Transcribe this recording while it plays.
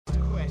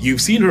You've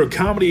seen her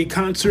comedy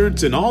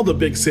concerts in all the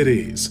big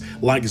cities,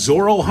 like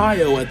Zor,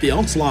 Ohio at the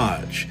Elks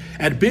Lodge,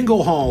 at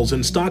bingo halls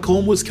in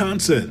Stockholm,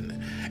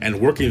 Wisconsin,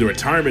 and working the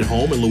retirement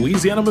home in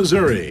Louisiana,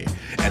 Missouri.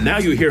 And now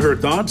you hear her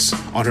thoughts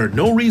on her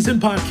No Reason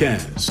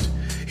podcast.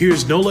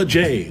 Here's Nola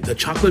J, the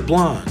Chocolate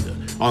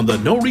Blonde, on the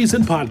No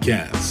Reason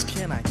podcast.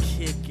 Can I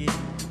kick it?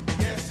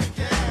 Yes, you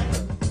can.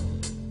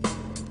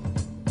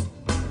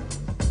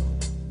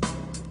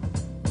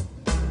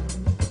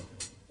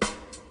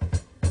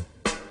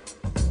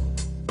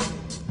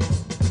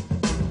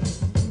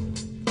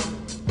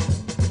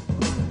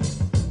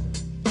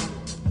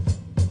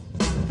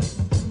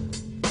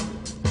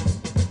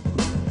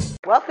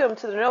 Welcome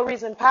to the No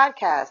Reason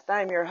podcast.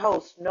 I'm your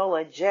host,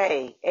 Nola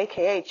J,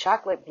 aka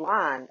Chocolate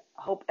Blonde.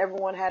 I hope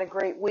everyone had a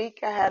great week.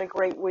 I had a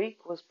great week.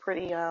 It was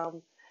pretty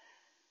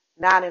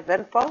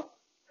non-eventful.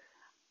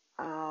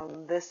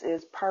 This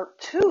is part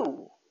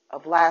 2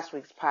 of last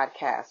week's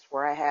podcast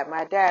where I had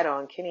my dad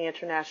on, Kenny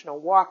International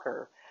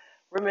Walker,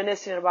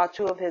 reminiscing about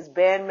 2 of his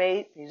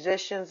bandmates,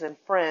 musicians, and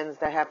friends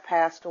that have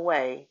passed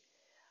away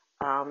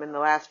in the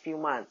last few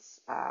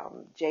months,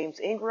 James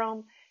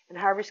Ingram and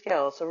Harvey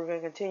Scales. So we're going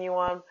to continue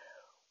on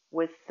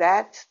with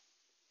that.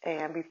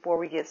 And before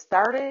we get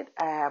started,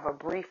 I have a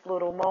brief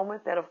little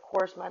moment that, of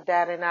course, my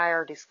dad and I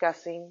are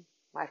discussing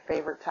my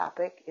favorite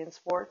topic in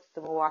sports,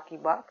 the Milwaukee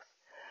Bucks.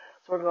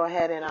 So we're going to go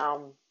ahead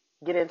and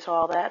get into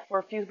all that for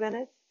a few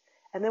minutes,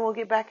 and then we'll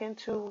get back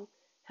into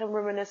him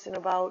reminiscing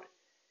about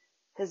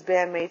his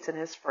bandmates and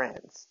his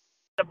friends.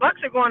 The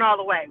Bucks are going all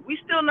the way. We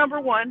still number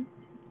 1.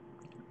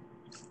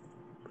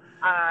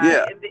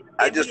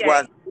 I just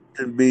watched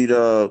them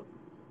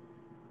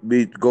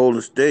beat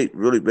Golden State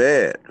really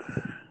bad.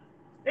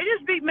 They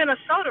just beat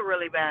Minnesota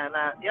really bad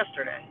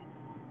yesterday.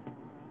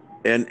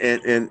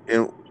 And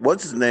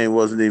what's his name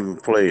wasn't even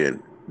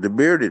playing. The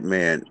bearded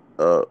man,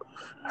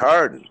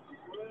 Harden.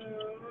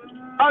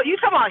 Oh, you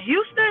talking about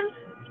Houston?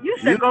 You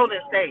said Golden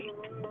State.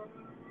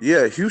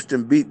 Yeah,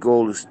 Houston beat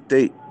Golden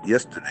State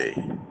yesterday.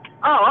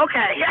 Oh,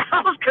 okay. Yeah,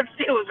 I was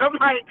confused. I'm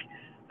like,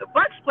 the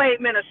Bucks played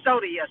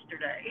Minnesota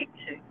yesterday.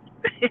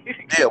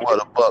 Yeah, well,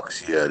 the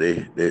Bucks, yeah,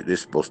 they're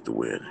supposed to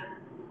win.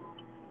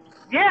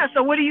 Yeah,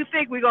 so what do you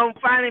think? We're going to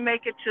finally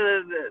make it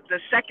to the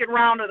second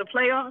round of the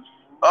playoffs?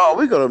 Oh,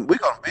 we're gonna beat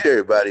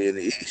everybody in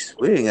the East.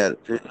 We ain't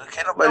got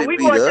can't nobody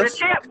beat us.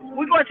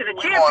 We're going to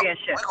the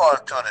championship. We're going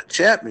to the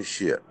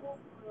championship.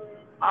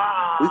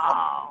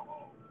 Oh.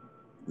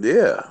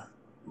 Yeah.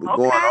 We're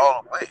going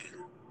all the way.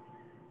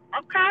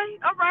 Okay,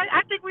 all right.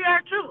 I think we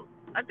are too.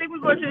 I think we're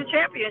going to the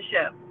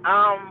championship.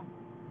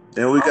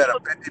 And we got a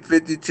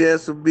 50-50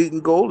 chance of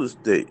beating Golden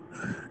State.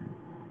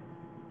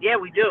 Yeah,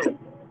 we do.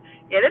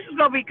 Yeah, this is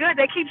going to be good.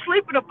 They keep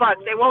sleeping the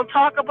Bucks. They won't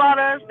talk about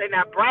us. They're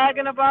not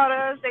bragging about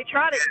us. They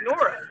try to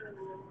ignore us.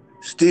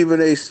 Stephen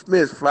A.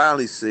 Smith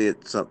finally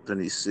said something.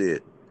 He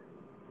said,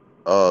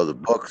 the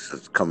Bucks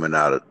is coming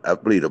out of, I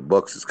believe the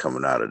Bucks is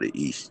coming out of the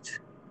East.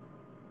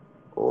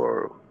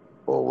 Or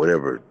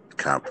whatever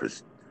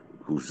conference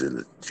who's in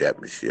the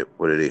championship.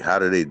 How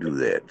do they do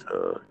that?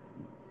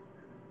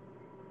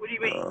 What do you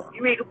mean?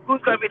 You mean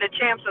who's going to be the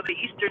champs of the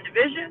Eastern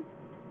Division?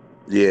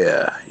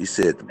 Yeah, he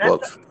said the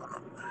Bucks.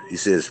 He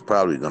said it's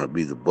probably going to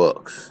be the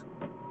Bucks.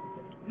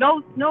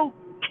 No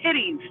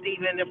kidding,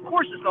 Stephen. Of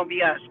course it's going to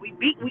be us. We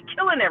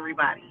killing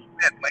everybody.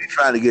 Yeah, he's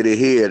trying to get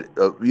ahead.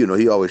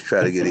 He always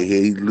try to get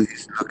ahead.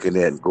 He's looking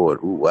at it and going,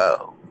 "Ooh,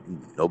 wow,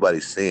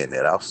 nobody's saying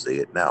that. I'll say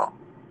it now."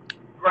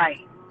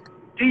 Right.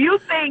 Do you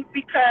think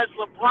because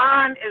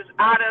LeBron is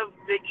out of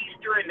the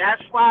Eastern,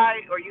 that's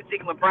why, or you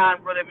think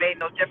LeBron really made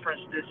no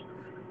difference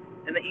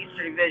in the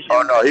Eastern Division?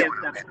 Oh no, he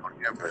wouldn't have made no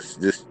difference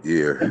this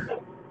year.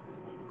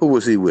 Who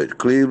was he with?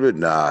 Cleveland?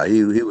 Nah,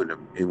 he wouldn't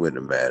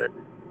have mattered.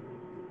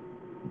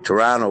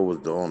 Toronto was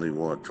the only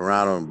one.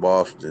 Toronto and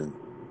Boston,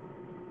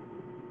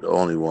 the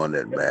only one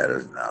that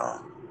matters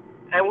now.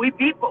 And we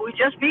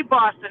just beat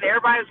Boston.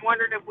 Everybody's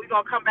wondering if we're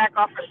gonna come back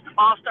off an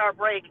All-Star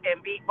break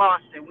and beat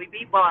Boston. We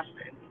beat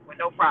Boston with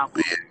no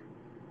problem.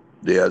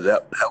 Yeah,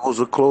 that was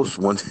a close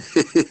one.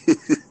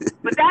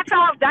 But that's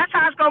how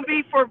it's gonna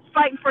be for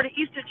fighting for the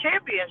Eastern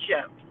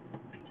Championship.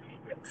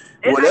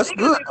 Well, that's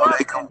good.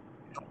 They come.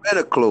 Been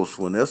a close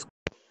one.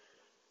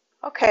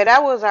 Okay,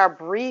 that was our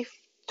brief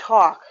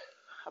talk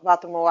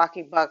about the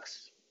Milwaukee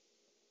Bucks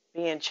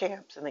being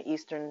champs in the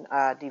Eastern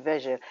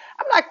Division.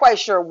 I'm not quite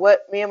sure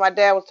what me and my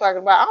dad was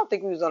talking about. I don't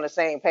think we was on the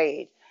same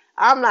page.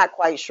 I'm not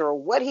quite sure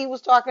what he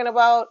was talking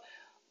about,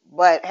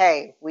 but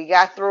hey, we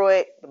got through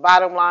it. The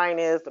bottom line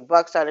is the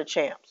Bucks are the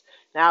champs.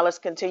 Now let's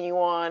continue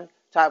on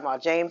talking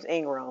about James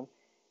Ingram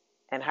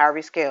and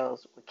Harvey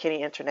Scales with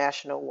Kenny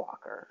International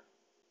Walker.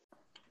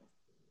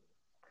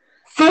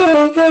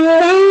 Oh,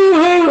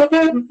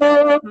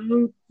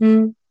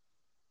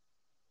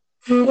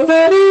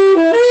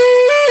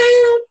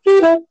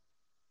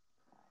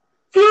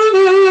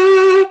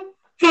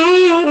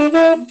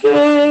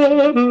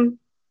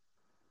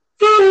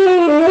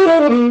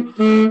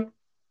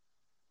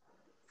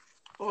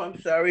 I'm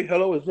sorry.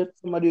 Hello, is there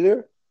somebody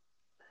there?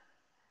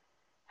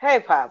 Hey,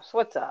 Pops,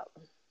 what's up?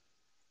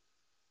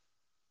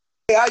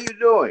 Hey, how you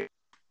doing?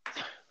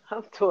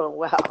 I'm doing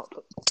well.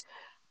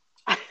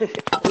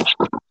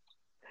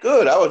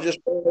 Good. I was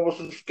just going over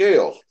some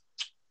scales.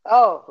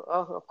 Oh,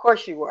 of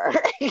course you were.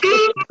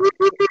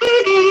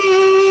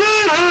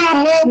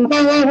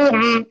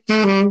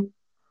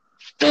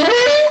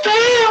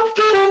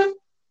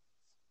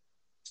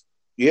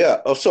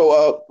 Yeah.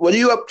 So, what are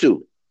you up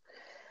to?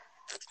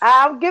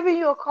 I'm giving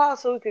you a call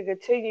so we can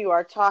continue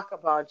our talk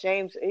about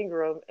James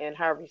Ingram and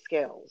Harvey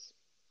Scales.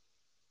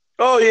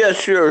 Oh yeah,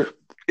 sure.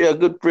 Yeah,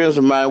 good friends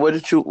of mine. What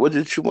did you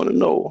want to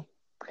know?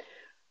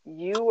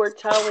 You were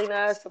telling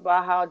us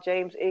about how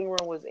James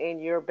Ingram was in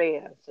your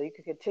band, so you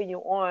can continue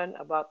on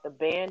about the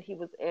band he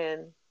was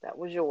in that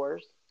was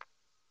yours.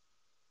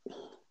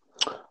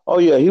 Oh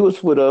yeah, he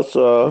was with us,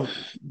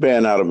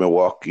 band out of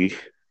Milwaukee.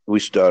 We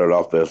started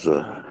off as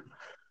the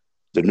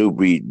New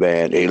Breed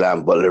Band,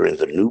 Alon Butler and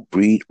the New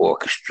Breed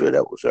Orchestra.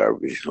 That was our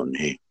original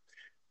name.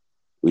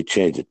 We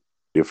changed a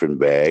different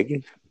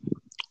bag.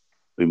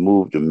 We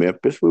moved to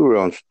Memphis. We were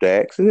on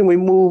Stax, and then we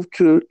moved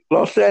to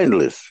Los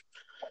Angeles.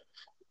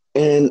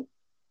 And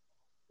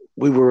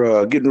we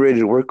were getting ready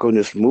to work on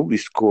this movie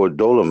score,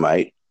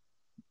 Dolomite.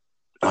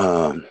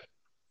 Um,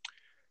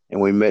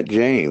 and we met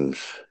James.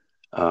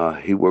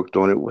 He worked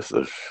on it with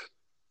us.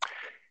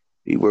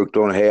 He worked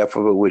on half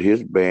of it with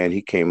his band.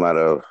 He came out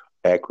of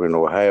Akron,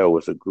 Ohio,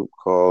 with a group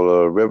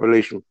called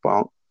Revelation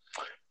Funk.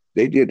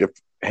 They did the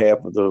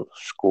half of the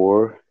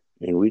score,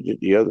 and we did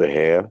the other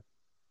half.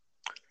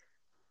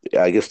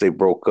 I guess they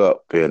broke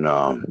up,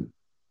 and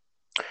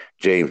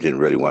James didn't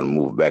really want to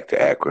move back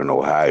to Akron,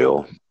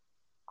 Ohio.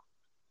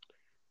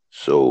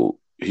 So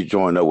he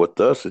joined up with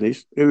us, and he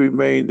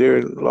remained there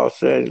in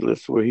Los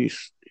Angeles, where he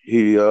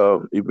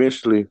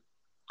eventually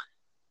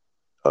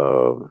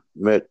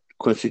met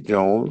Quincy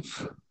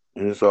Jones,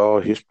 and it's all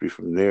history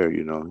from there,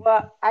 you know.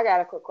 Well, I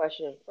got a quick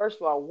question. First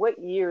of all, what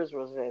years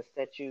was this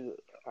that you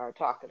are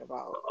talking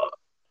about?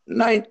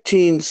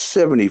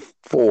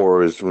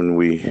 1974 is when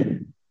we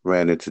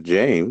ran into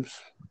James.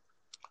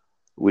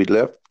 We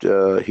left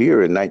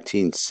here in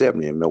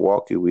 1970 in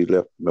Milwaukee. We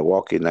left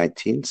Milwaukee in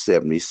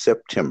 1970,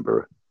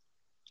 September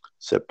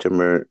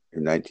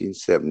in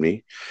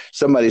 1970.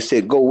 Somebody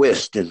said, go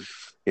west and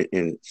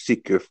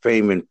seek your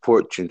fame and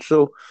fortune.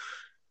 So,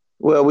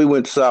 well, we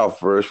went south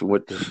first. We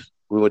went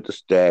to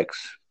Stax,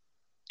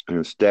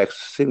 and Stax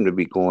seemed to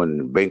be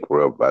going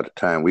bankrupt by the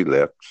time we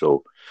left.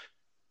 So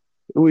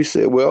we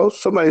said, well,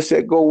 somebody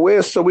said go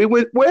west, so we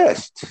went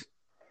west.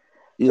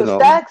 You So know,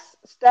 Stax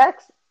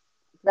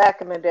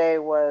back in the day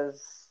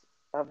was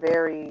a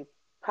very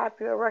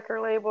popular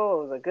record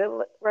label. It was a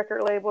good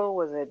record label.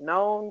 Was it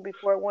known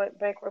before it went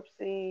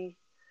bankruptcy?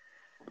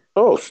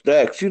 oh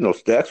Stax,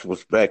 Stax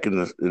was back in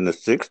the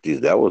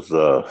 '60s. That was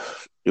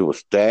it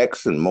was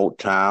Stax and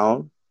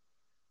Motown.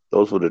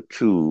 Those were the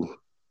two.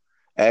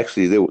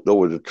 Actually, those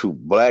were the two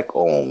black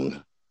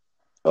owned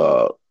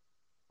uh,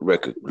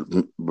 record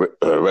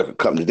record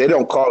companies. They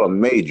don't call them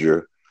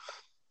major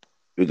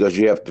because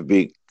you have to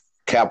be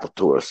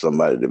Capital or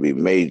somebody to be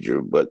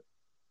major, but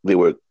they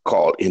were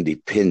called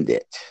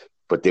independent.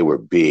 But they were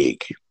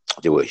big.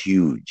 They were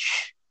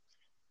huge.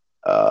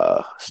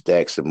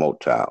 Stax and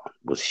Motown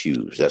was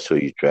huge. That's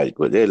where you tried to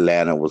go.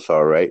 Atlanta was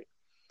all right.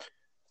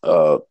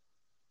 Uh,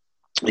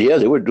 yeah,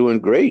 they were doing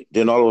great.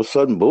 Then all of a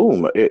sudden,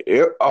 boom!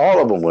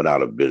 All of them went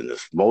out of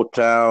business.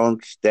 Motown,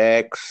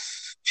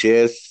 Stax,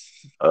 Chess,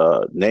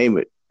 name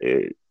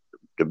it.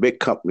 The big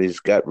companies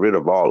got rid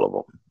of all of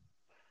them.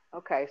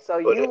 Okay, so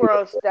you were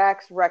on Stax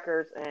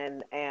Records,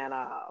 and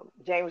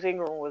James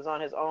Ingram was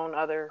on his own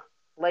other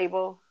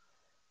label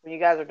when you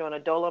guys were doing a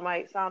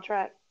Dolomite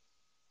soundtrack.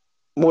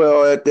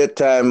 Well, at that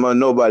time,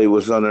 nobody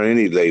was under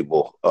any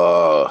label.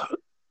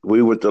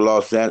 We went to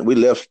Los Angeles. We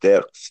left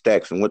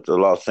Stax and went to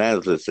Los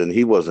Angeles, and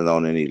he wasn't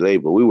on any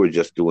label. We were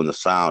just doing the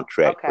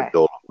soundtrack for Okay,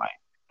 Dolomite.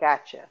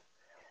 gotcha.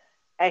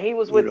 And he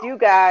was You with know, you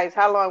guys.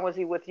 How long was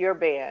he with your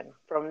band?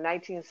 From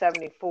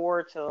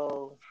 1974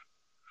 till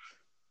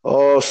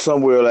oh,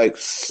 somewhere like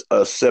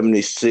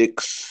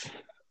 76,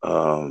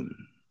 um,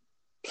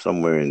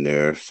 somewhere in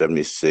there,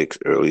 76,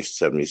 early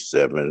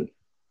 77.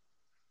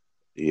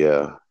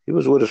 Yeah, he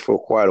was with us for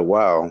quite a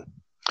while.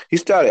 He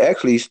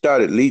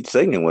started lead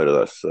singing with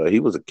us. He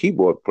was a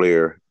keyboard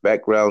player,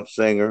 background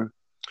singer,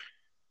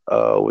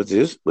 with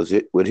his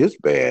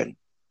band.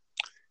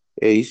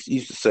 Yeah, he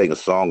used to sing a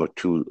song or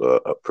two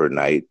per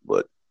night,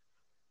 but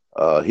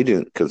he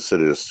didn't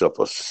consider himself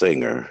a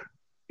singer.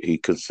 He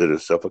considered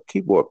himself a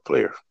keyboard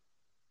player,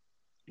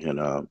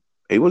 and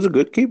he was a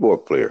good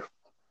keyboard player.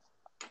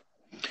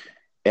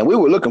 And we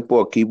were looking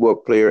for a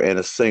keyboard player and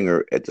a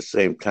singer at the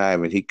same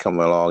time, and he come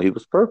along. He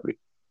was perfect.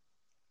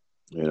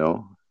 You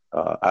know,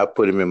 I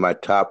put him in my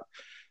top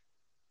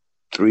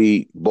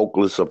three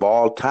vocalists of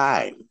all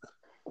time.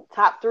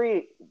 top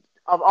three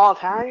of all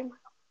time?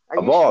 Are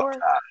Of you all sure?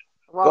 time.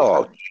 Of all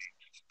Oh, time.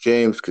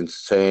 James can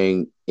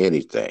sing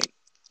anything.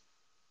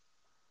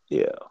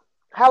 Yeah.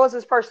 How was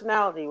his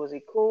personality? Was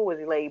he cool? Was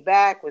he laid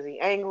back? Was he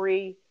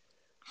angry?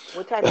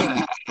 What type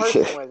of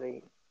person was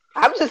he?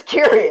 I'm just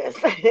curious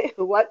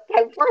what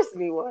type of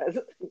person he was.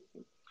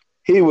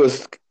 he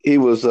was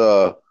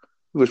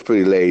He was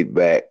pretty laid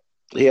back.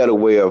 He had a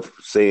way of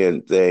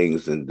saying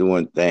things and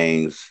doing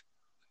things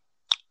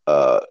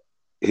uh,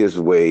 his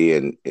way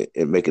and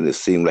making it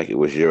seem like it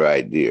was your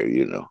idea.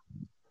 You know,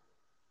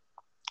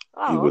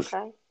 he Oh, was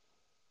okay.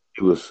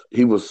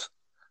 he was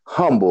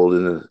humble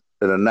in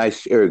a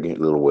nice, arrogant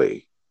little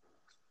way.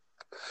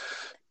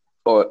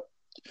 Or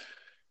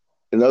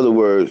in other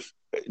words,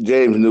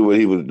 James knew what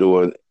he was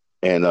doing,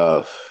 and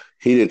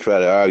he didn't try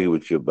to argue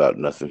with you about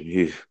nothing.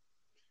 He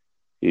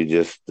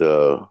just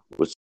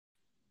was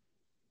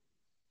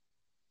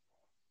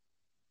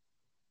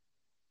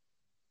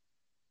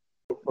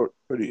a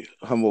pretty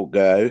humble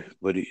guy,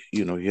 but he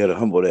had a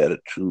humble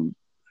attitude,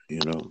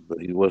 but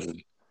he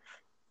wasn't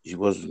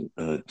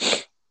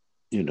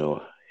you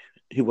know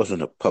he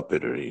wasn't a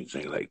puppet or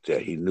anything like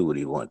that. He knew what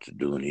he wanted to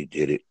do and he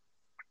did it.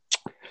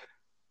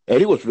 And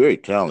he was very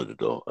talented,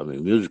 though. I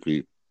mean,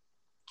 musically,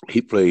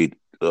 he played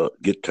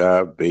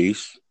guitar,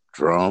 bass,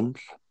 drums.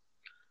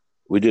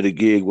 We did a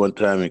gig one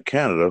time in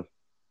Canada.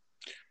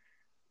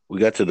 We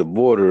got to the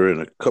border,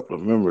 and a couple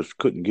of members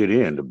couldn't get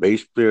in. The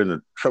bass player and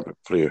the trumpet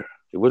player,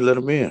 they wouldn't let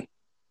them in.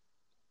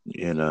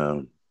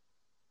 And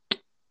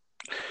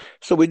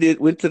so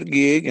went to the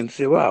gig and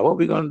said, "Wow, what are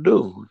we gonna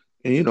do?"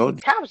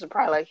 And Cops are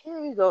probably like, here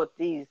you go with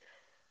these.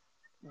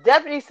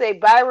 Deputies say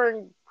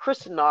Byron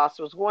Christenos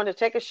was going to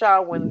take a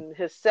shower when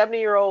his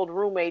 70-year-old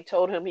roommate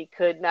told him he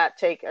could not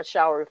take a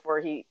shower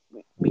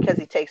because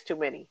he takes too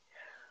many.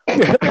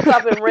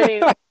 I've been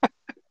renting.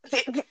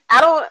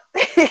 I don't.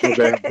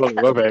 Okay.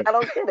 I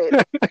don't get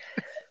it.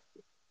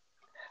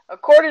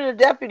 According to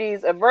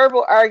deputies, a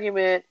verbal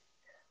argument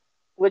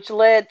which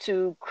led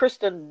to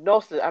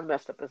Christenos, I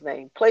messed up his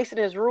name, placing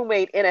his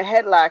roommate in a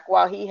headlock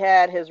while he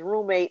had his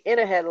roommate in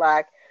a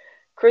headlock.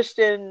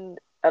 Kristen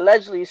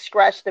allegedly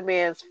scratched the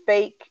man's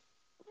fake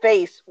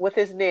face with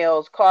his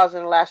nails,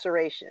 causing a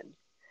laceration.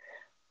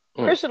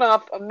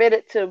 Christianoff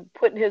admitted to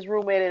putting his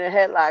roommate in a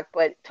headlock,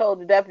 but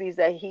told the deputies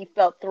that he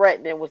felt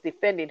threatened and was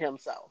defending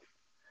himself.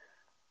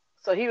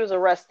 So he was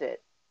arrested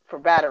for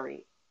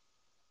battery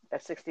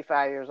at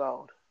 65 years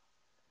old.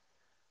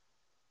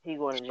 He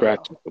going to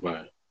jail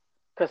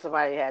because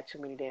somebody had too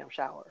many damn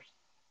showers.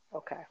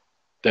 Okay.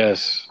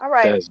 That's all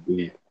right. That's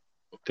deep.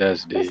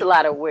 That's deep. It's a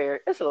lot of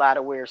weird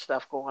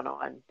stuff going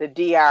on. The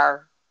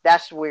DR,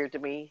 that's weird to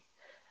me.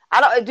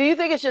 Do you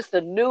think it's just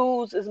the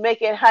news is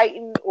making it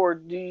heightened, or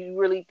do you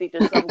really think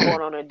there's something going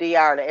on in the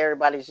DR that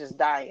everybody's just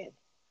dying?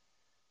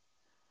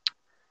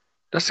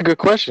 That's a good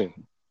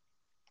question.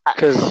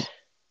 Because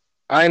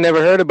I never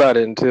heard about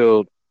it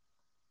until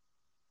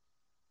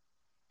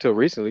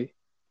recently.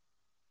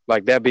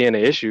 Like that being an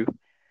issue.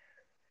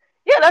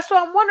 Yeah, that's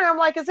what I'm wondering. I'm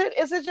like, is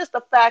it just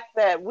the fact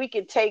that we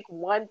can take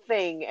one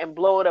thing and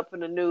blow it up in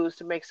the news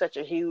to make such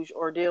a huge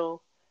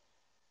ordeal?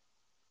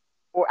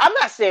 Or I'm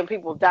not saying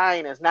people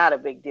dying is not a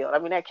big deal. I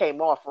mean, that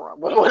came off wrong.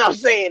 But what I'm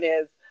saying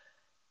is,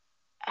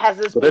 has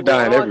this been they're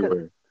dying going on?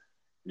 everywhere,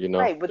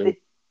 Right, but the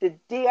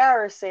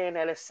DR is saying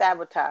that it's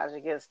sabotage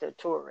against the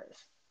tourism.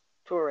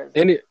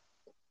 And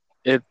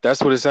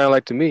that's what it sounded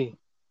like to me.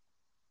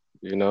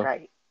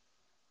 Right.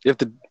 If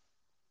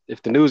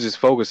the news is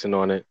focusing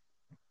on it,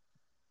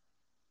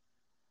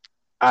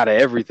 out of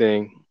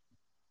everything,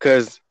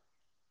 because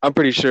I'm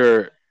pretty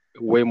sure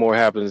way more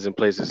happens in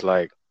places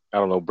like, I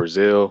don't know,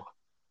 Brazil,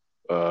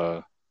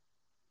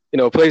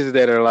 places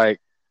that are like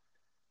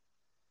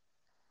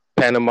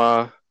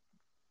Panama.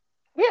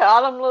 Yeah,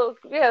 all them little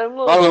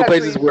all them countries.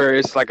 places where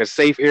it's like a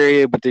safe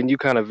area, but then you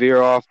kind of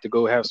veer off to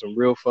go have some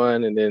real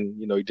fun, and then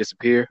you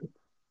disappear.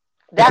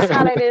 That's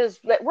how it is.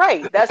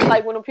 Right. That's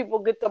like when people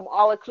get them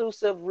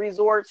all-inclusive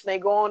resorts, and they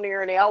go on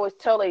there, and they always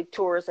tell their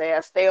tourists,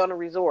 stay on the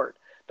resort.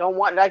 Don't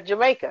want, like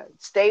Jamaica,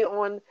 stay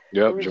on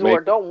the resort.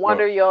 Jamaica. Don't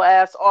wander your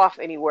ass off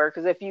anywhere,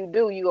 because if you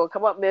do, you're going to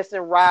come up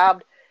missing,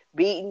 robbed,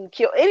 beaten,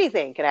 killed.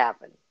 Anything can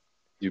happen.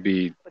 You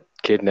be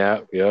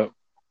kidnapped, yep.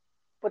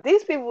 But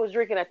these people was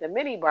drinking at the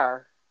mini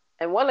bar,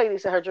 and one lady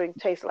said her drink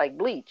tastes like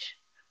bleach.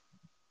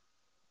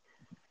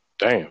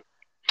 Damn.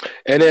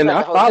 And then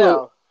I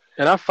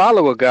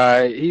follow a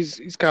guy.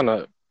 He's kind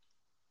of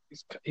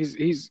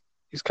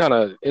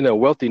in a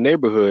wealthy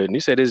neighborhood, and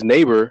he said his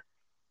neighbor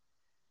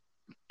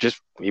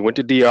he went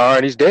to DR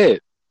and he's dead.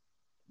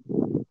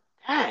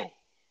 Hey.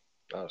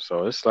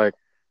 So it's like,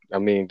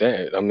 maybe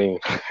it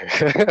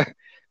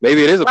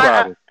is a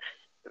problem.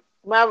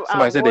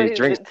 Somebody said they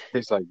drink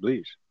tastes like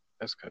bleach.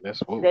 That's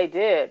what they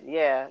did.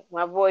 Yeah,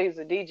 my boy who's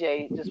a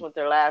DJ just went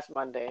there last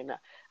Monday, and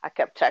I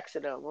kept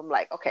texting him. I'm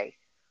like, okay,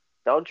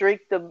 don't drink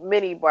the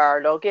mini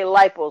bar. Don't get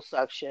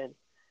liposuction.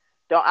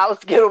 I was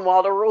giving him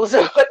all the rules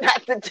of what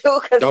not to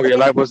do. Don't get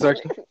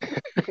liposuction.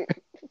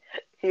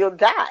 He'll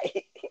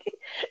die.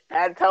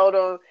 I told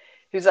him,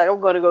 he's like,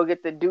 I'm going to go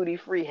get the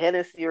duty-free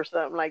Hennessy or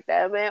something like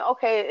that. Man,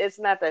 okay, it's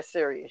not that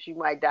serious. You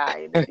might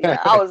die in the DR.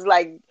 I was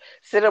like,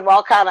 sending him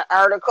all kind of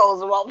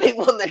articles about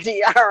people in the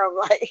DR. I'm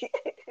like,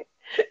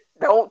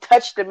 don't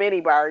touch the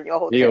mini bar in your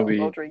hotel.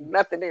 Don't drink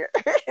nothing there.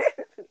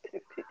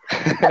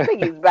 I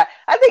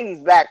think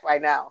he's back by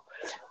now.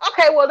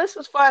 Okay, well, this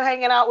was fun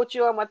hanging out with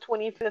you on my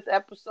 25th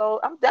episode.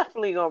 I'm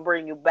definitely going to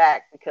bring you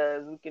back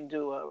because we can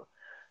do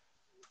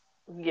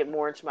get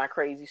more into my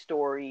crazy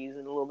stories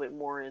and a little bit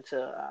more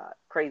into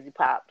crazy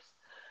pops.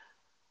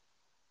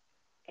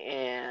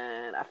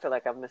 And I feel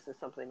like I'm missing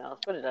something else,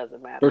 but it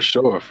doesn't matter.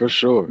 For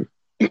sure.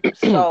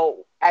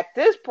 So at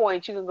this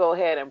point, you can go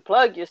ahead and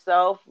plug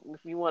yourself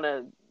if you want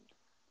to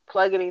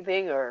plug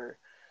anything or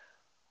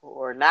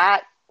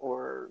not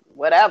or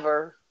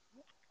whatever.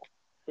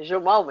 It's your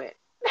moment.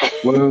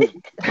 Well,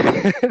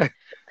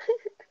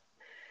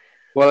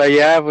 well,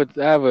 yeah,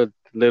 I have a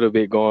little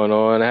bit going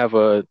on. I have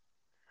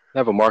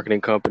a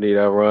marketing company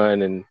that I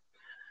run, and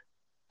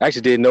I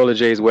actually did Nola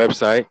J's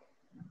website.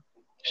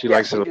 She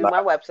likes to do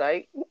my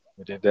website.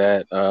 I did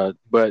that,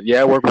 but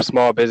yeah, I work with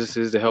small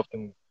businesses to help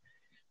them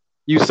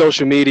use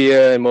social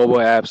media and mobile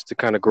apps to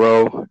kind of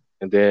grow,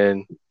 and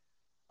then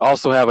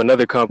also have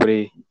another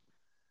company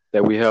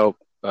that we help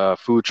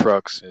food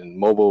trucks and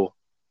mobile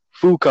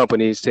food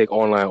companies take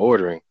online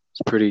ordering.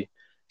 It's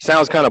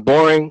sounds kind of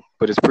boring,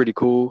 but it's pretty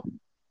cool.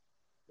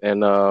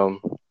 And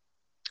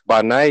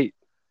by night,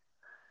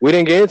 we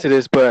didn't get into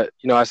this, but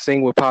I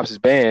sing with Pops'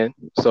 band,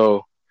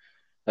 so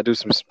I do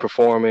some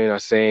performing, I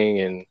sing,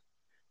 and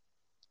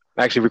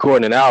I'm actually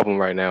recording an album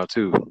right now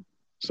too.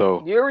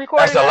 So you're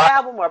recording an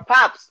album, or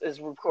Pops is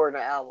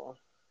recording an album?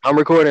 I'm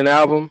recording an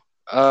album.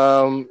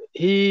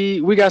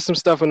 We got some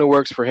stuff in the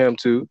works for him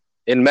too.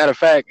 And matter of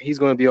fact, he's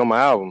going to be on my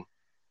album.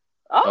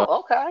 Oh,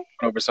 okay.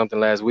 Over something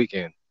last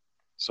weekend.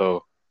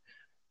 So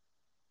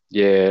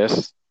yeah,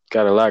 it's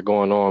got a lot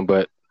going on,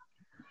 but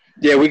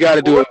yeah, we got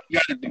to do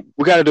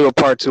a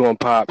part 2 on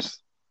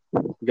Pops.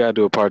 We got to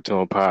do a part 2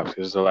 on Pops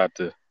because there's a lot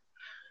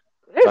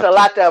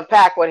to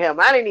unpack with him.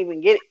 I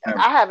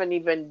haven't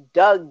even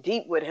dug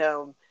deep with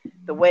him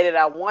the way that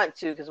I want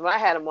to, because when I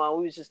had him on,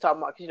 we was just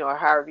talking about,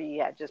 Harvey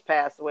had just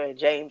passed away,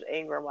 James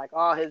Ingram, like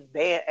all his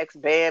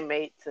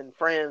ex-bandmates and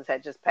friends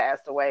had just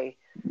passed away,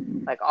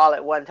 like all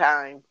at one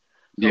time.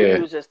 So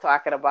we was just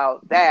talking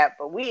about that,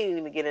 but we didn't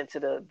even get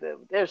into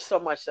there's so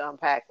much to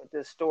unpack with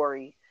this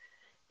story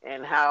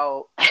and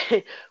how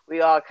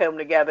we all come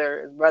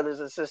together as brothers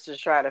and sisters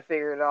trying to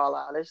figure it all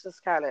out. It's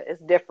just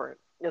it's different.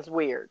 It's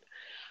weird.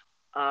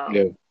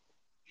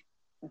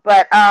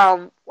 But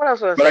what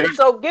else was I saying?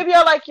 So give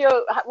y'all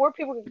where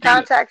people can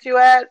contact you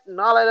at and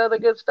all that other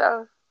good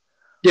stuff.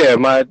 Yeah,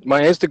 my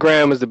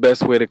Instagram is the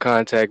best way to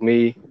contact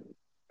me.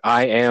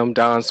 I am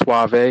Don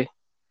Suave.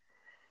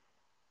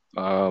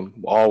 All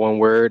one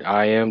word.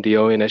 I am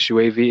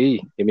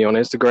DONSUAVE. Get me on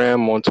Instagram.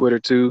 I'm on Twitter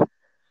too.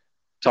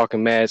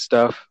 Talking mad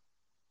stuff.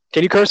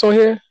 Can you curse on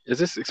here? Is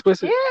this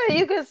explicit? Yeah,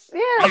 you can.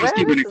 Yeah,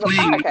 man, this is a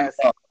podcast.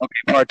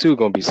 Okay, part 2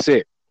 gonna be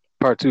sick.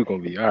 Part 2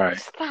 gonna be all right.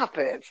 Stop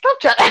it! Stop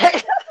trying to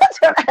act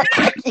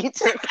like you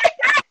just.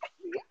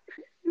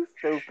 You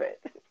stupid.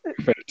 I'm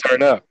finna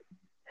turn up.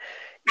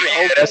 Yeah,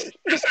 okay. That's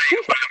how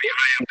you find me.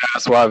 I am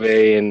Don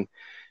Suave,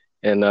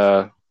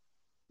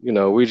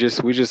 and we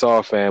just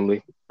all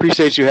family.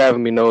 Appreciate you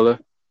having me, Nola.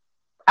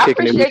 I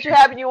appreciate you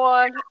having you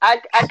on. I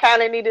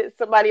kind of needed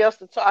somebody else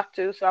to talk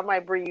to, so I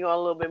might bring you on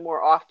a little bit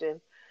more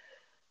often.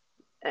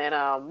 And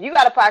you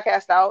got a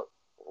podcast out.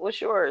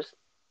 What's yours?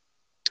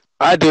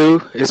 I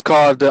do. It's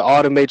called the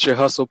Automate Your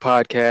Hustle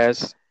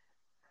Podcast.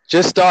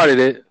 Just started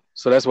it,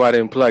 so that's why I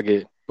didn't plug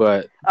it.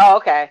 But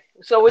okay.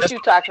 So what you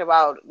talking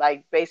about?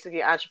 Like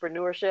basically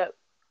entrepreneurship?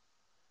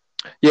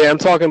 Yeah, I'm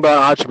talking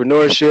about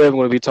entrepreneurship. I'm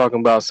going to be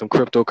talking about some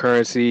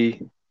cryptocurrency.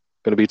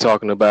 Going to be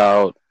talking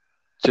about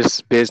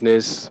just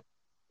business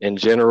in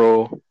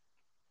general.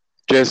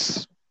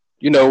 Just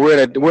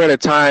we're in a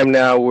time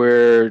now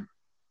where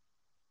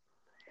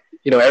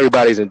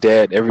everybody's in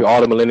debt.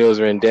 All the millennials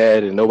are in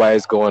debt, and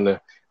nobody's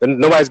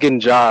getting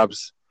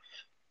jobs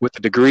with the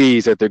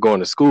degrees that they're going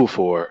to school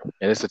for.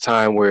 And it's a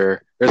time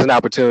where there's an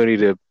opportunity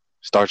to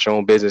start your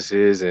own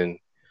businesses and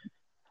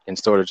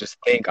sort of just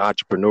think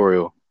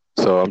entrepreneurial.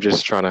 So I'm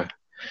just trying to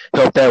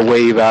help that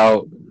wave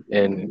out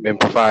and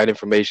provide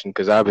information,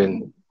 because I've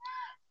been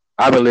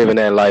living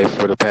that life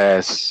for the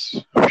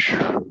past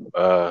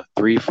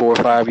 3, 4,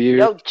 5 years.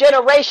 Your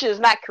generation is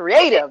not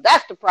creative.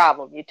 That's the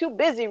problem. You're too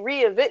busy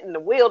reinventing the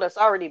wheel that's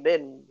already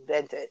been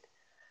invented.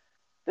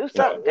 Do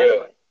something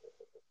different.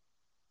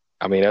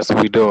 I mean, that's what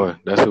we're doing.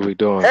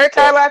 Every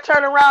time I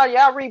turn around,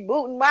 y'all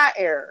rebooting my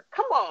era.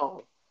 Come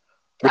on.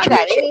 I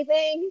got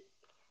anything?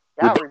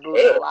 Y'all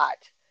reboot a lot.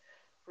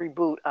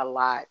 Reboot a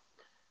lot.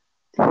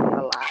 A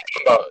lot.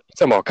 You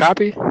talking about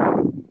copy?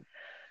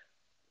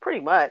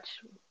 Pretty much.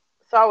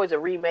 It's always a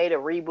remake, a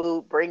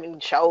reboot, bringing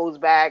shows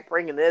back,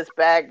 bringing this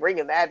back,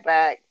 bringing that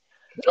back.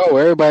 Oh,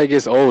 everybody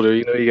gets older.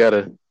 You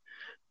gotta,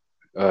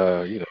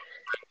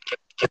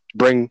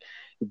 bring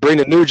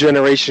the new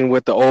generation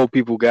with the old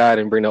people got,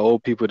 and bring the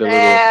old people to.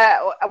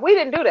 We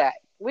didn't do that.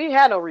 We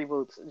had no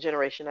reboots.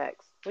 Generation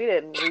X. We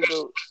didn't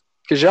reboot.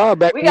 Cause y'all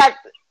back. We got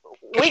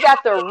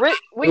the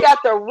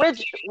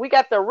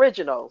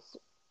originals.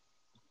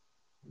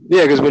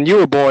 Yeah, because when you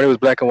were born, it was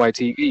black and white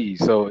TV.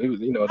 So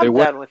I'm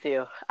done with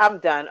you. I'm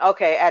done.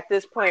 Okay, at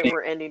this point,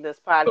 we're ending this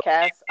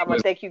podcast. I'm gonna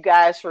thank you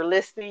guys for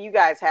listening. You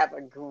guys have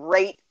a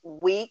great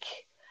week.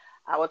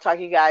 I will talk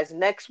to you guys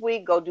next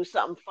week. Go do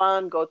something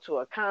fun. Go to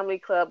a comedy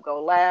club.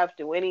 Go laugh.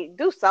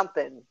 Do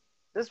something.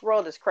 This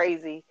world is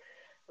crazy.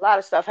 A lot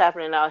of stuff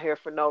happening out here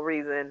for no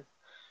reason.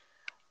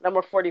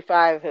 Number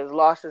 45 has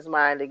lost his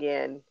mind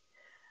again.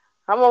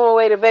 I'm on my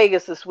way to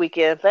Vegas this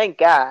weekend. Thank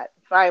God.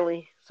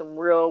 Finally, some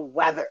real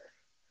weather.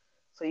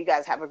 So you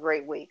guys have a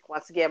great week.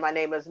 Once again, my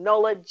name is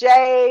Nola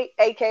J,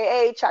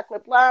 a.k.a.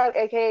 Chocolate Blonde,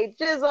 a.k.a.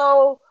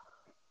 Jizzle.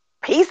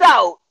 Peace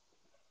out.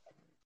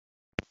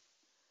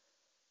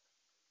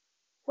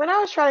 When I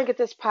was trying to get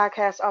this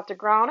podcast off the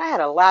ground, I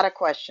had a lot of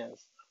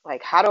questions.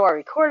 Like, how do I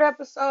record an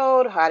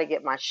episode? How to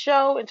get my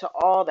show into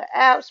all the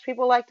apps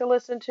people like to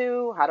listen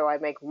to? How do I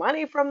make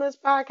money from this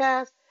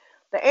podcast?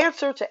 The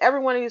answer to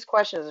every one of these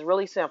questions is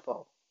really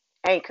simple.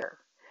 Anchor.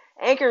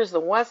 Anchor is the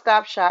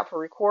one-stop shop for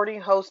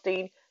recording,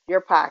 hosting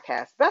your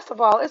podcast. Best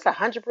of all, it's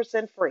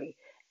 100% free,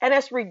 and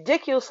it's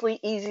ridiculously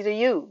easy to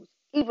use.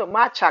 Even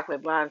my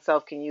chocolate blonde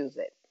self can use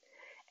it.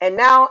 And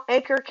now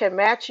Anchor can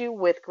match you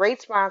with great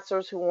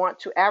sponsors who want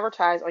to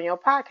advertise on your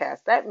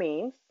podcast. That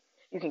means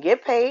you can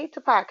get paid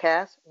to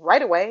podcast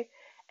right away.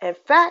 In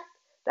fact,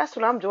 that's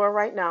what I'm doing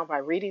right now by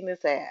reading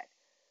this ad.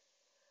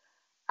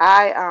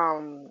 I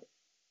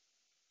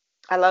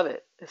love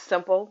it. It's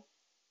simple.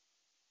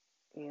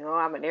 You know,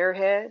 I'm an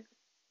airhead,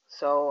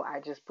 so I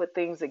just put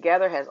things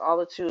together. It has all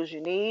the tools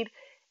you need.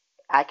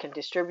 I can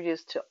distribute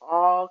this to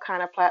all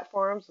kind of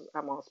platforms.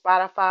 I'm on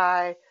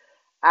Spotify,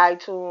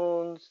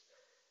 iTunes,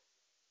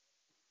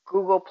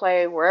 Google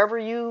Play, wherever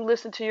you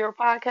listen to your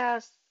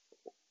podcast.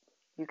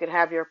 You can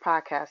have your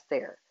podcast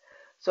there.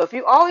 So if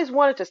you always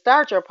wanted to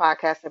start your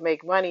podcast and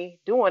make money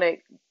doing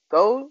it,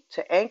 go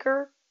to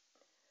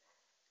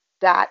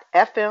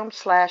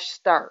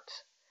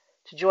anchor.fm/start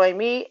to join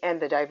me and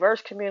the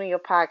diverse community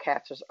of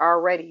podcasters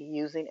already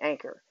using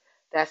Anchor.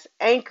 That's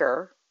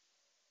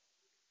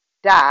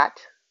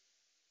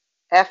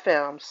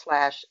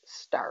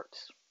anchor.fm/start.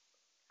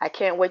 I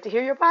can't wait to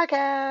hear your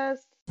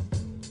podcast.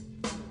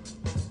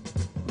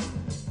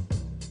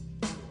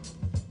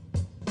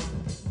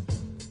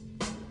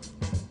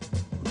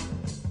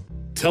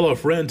 Tell a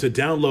friend to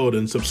download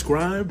and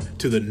subscribe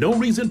to the No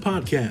Reason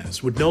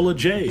Podcast with Nola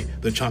J,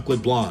 the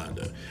Chocolate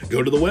Blonde.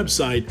 Go to the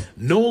website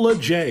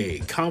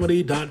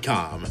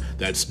nolajcomedy.com.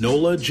 That's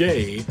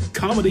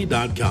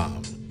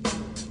nolajcomedy.com.